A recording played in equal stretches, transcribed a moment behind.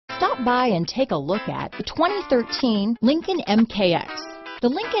Stop by and take a look at the 2013 Lincoln MKX. The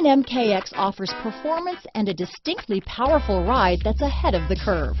Lincoln MKX offers performance and a distinctly powerful ride that's ahead of the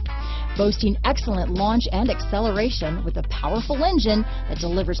curve. Boasting excellent launch and acceleration with a powerful engine that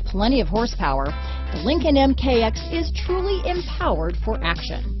delivers plenty of horsepower, the Lincoln MKX is truly empowered for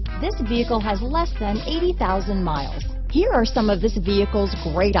action. This vehicle has less than 80,000 miles. Here are some of this vehicle's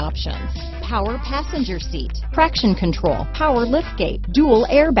great options: power passenger seat, traction control, power liftgate, dual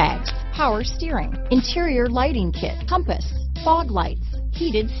airbags, power steering, interior lighting kit, compass, fog lights,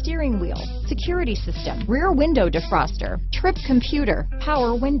 heated steering wheel, security system, rear window defroster, trip computer,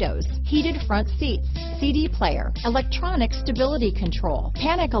 power windows, heated front seats, CD player, electronic stability control,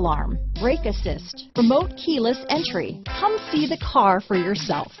 panic alarm, brake assist, remote keyless entry. Come see the car for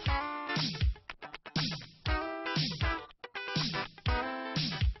yourself.